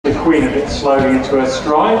Queen a bit slowly into her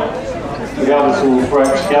stride. The others will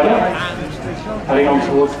break together. Heading on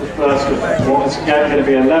towards the first of what is again going to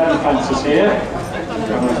be 11 fences here.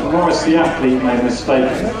 Morris the athlete made a mistake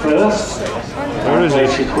at the first.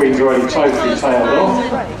 Glacier Queen's already totally tailed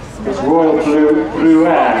off. It's Royal Blue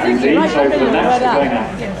Air who leads over the next. We're going a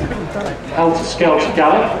helter-skelter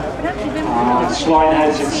gallop. Slide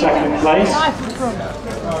heads in second place.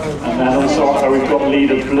 And then also we've got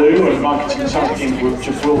Leader Blue and Monkerty Tunkerty with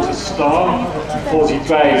Gibraltar Star. Aussie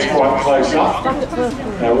Bay is quite close up.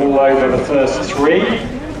 They're all over the first three,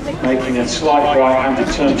 making a slight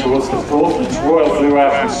right-handed turn towards the fourth. It's Royal Blue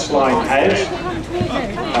Air from Slide Head.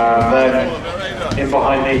 Then in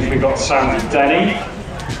behind these we've got Sandy Denny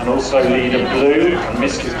and also Leader Blue and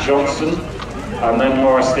Mr. Johnson. And then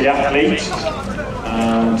Morris the Athlete.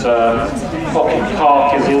 And Pocket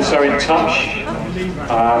Park is also in touch.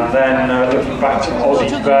 And then looking back to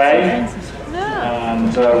Aussie Bay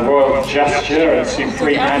and Royal Gesture and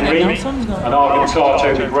Supreme Henry and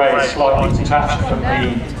Argentato the Grey is slightly detached from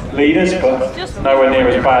the leaders, but nowhere near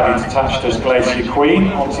as badly detached as Glacier Queen.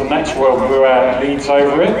 On to the next. Royal Blue Air leads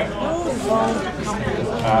over it.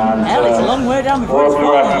 And Royal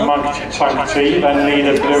Blue Air from Monkerty Tunkerty, then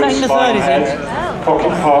Leader Blue and Slide Head,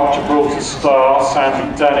 Pocket Park, Gibraltar Star,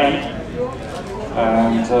 Sandy Denny,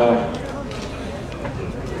 and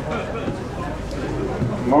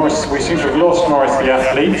Morris, we seem to have lost Morris the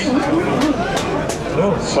Athlete.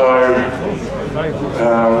 So,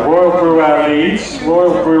 Royal Blue Air leads,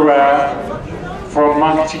 Royal Blue Air from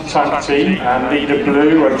Monkerty Tunkerty, and Leader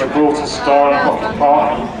Blue and Gibraltar Star and Pocket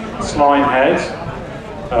Park, Slime Head.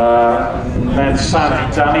 Then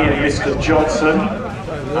Sandy Danny and Mr. Johnson.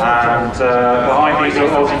 And behind these are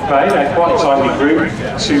Aussie Bay, they're quite a tiny group.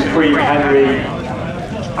 Supreme Henry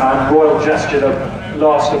and Royal Gesture, the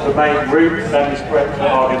last of the main group. Then it's Brett and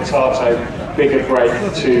Argentato, bigger break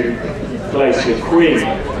to Glacier Queen.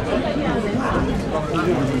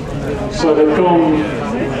 So they've gone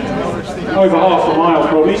over half a mile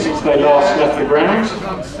probably since they last left the ground.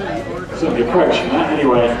 Certainly approaching that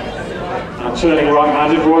anyway. And turning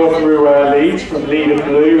right-handed, Royal Blue Air leads from Leader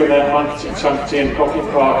Blue and then Monkerty Tunkerty and Pocket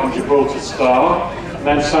Park and Gibraltar Star. And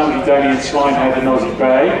then Sandy Denny and Slimehead and Aussie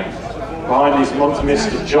Bay. Behind is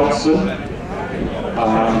Mr. Johnson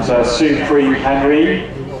and Supreme Henry.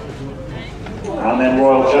 And then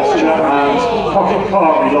Royal Gesture and Pocket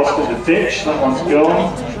Park we lost in the ditch, that one's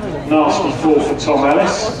gone. Nasty fall for Tom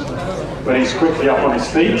Ellis, but he's quickly up on his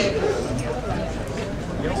feet.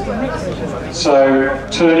 So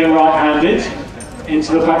turning right-handed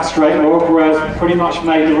into the back straight, Royal Blue Air's pretty much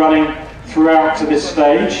made the running throughout to this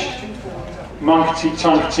stage. Monkerty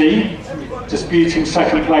Tunkerty disputing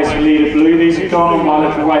second place with Leader Blue. These have gone by a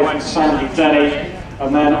little way from Sandy Denny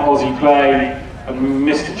and then Aussie Bay and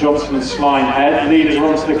Mr. Johnson and Slime Head. Leaders are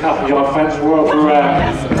onto the couple-yard fence. Royal Blue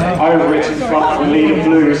Air over it in front from Leader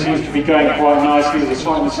Blue, who seems to be going quite nicely. There's a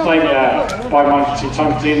slight mistake there by Monkerty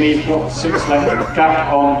Tunkerty, and he's got 6 length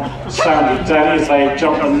gap on Sandy Denny as they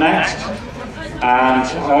jump the next. And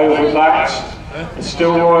over that, it's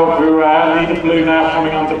still Royal Blue Air. Leader Blue now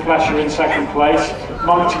coming under pressure in second place.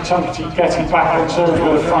 Monkerty Tunkerty getting back on terms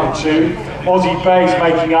with the front two. Aussie Bay's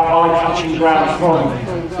making up eye-catching ground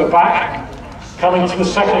from the back. Coming to the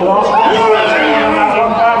second last one.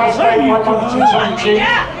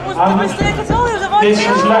 This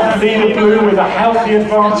has left Leader Blue with a healthy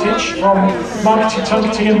advantage from Monkerty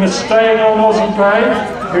Tunkerty and the staying on Aussie Bay,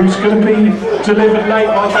 who's going to be delivered late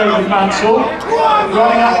by David Mansell.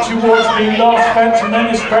 Running up towards the last fence and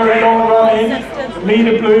then this very long run in.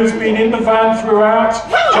 Leader Blue's been in the van throughout.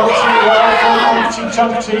 Johnson well for Monkerty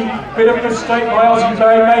Tunkerty. Bit of a mistake by Aussie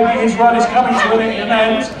Bay. Maybe his run is coming to an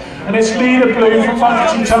end. And it's Leader Blue from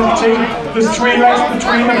Monkerty Tunkerty. There's 3 lengths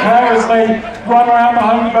between the pair as they run around the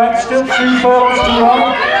home bend. Still 2 furlongs to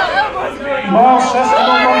run. Miles Seston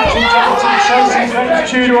on Monkerty Tunkerty chasing James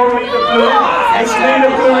Tudor on Leader Blue. It's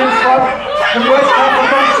Leader Blue in front. The West Ham of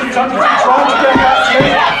Monkerty Tunkerty trying to get back to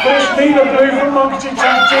it. But it's Leader Blue from Monkerty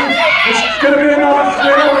Tunkerty. It's going to be another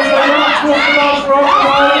thrill as they run towards the last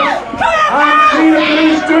round. And Leader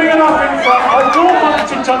Blue's doing enough in front. I thought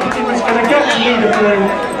Monkerty Tunkerty was going to get to Leader Blue,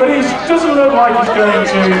 but he doesn't look like he's going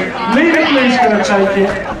to. Leader Blue's going to take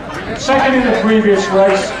it. Second in the previous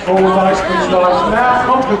race for Knightsbridge Live. Now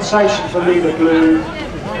compensation for Leader Blue.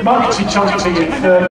 Monkerty Tunkerty in third.